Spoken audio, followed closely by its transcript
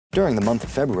During the month of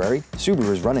February, Subaru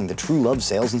is running the True Love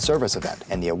Sales and Service event,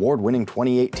 and the award-winning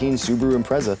 2018 Subaru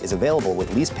Impreza is available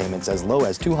with lease payments as low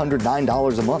as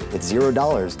 $209 a month with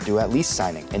 $0 due at lease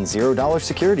signing and $0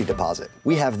 security deposit.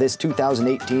 We have this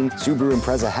 2018 Subaru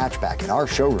Impreza hatchback in our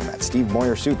showroom at Steve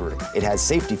Moyer Subaru. It has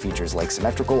safety features like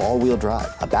symmetrical all-wheel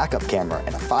drive, a backup camera,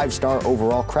 and a 5-star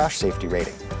overall crash safety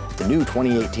rating. The new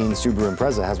 2018 Subaru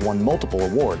Impreza has won multiple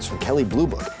awards from Kelley Blue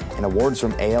Book and awards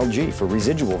from ALG for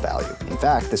residual value. In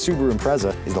fact, the Subaru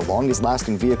Impreza is the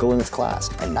longest-lasting vehicle in its class,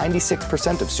 and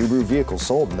 96% of Subaru vehicles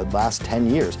sold in the last 10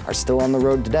 years are still on the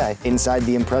road today. Inside,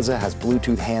 the Impreza has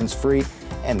Bluetooth hands-free,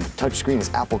 and the touchscreen is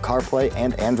Apple CarPlay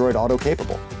and Android Auto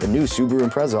capable. The new Subaru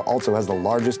Impreza also has the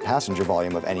largest passenger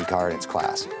volume of any car in its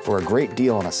class. For a great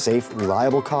deal on a safe,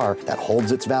 reliable car that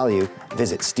holds its value,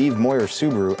 visit Steve Moyer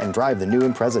Subaru and drive the new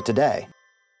Impreza today.